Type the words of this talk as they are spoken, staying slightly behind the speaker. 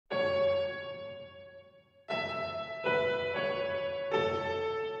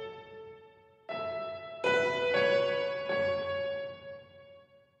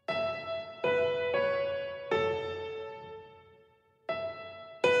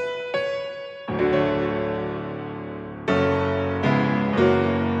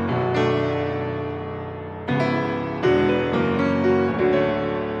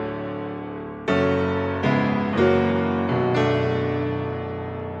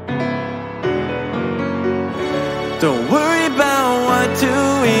Don't worry about what to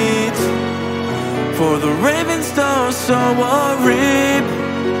eat, for the ravens don't sow or reap.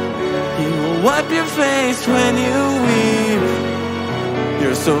 He will wipe your face when you weep.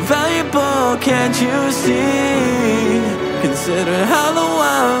 You're so valuable, can't you see? Consider how the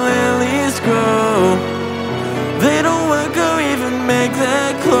wild lilies grow. They don't work or even make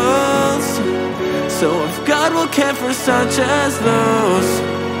their clothes. So if God will care for such as those,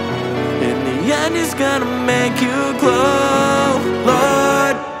 in the end He's gonna make you glow.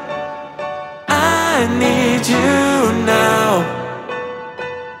 Lord, I need you now,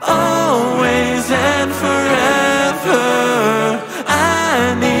 always and forever.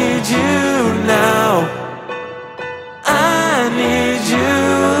 I need you now, I need you,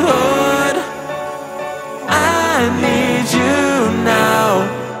 Lord. I need you now,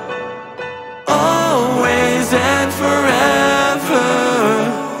 always and forever.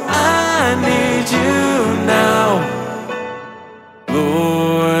 I need you now,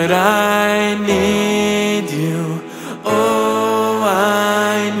 Lord. I need you, oh,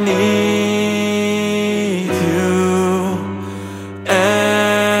 I need you.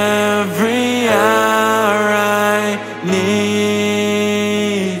 Every hour I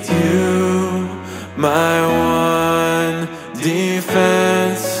need you. My one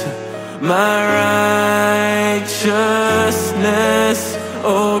defense, my righteousness,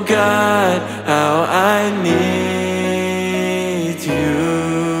 oh God, how I need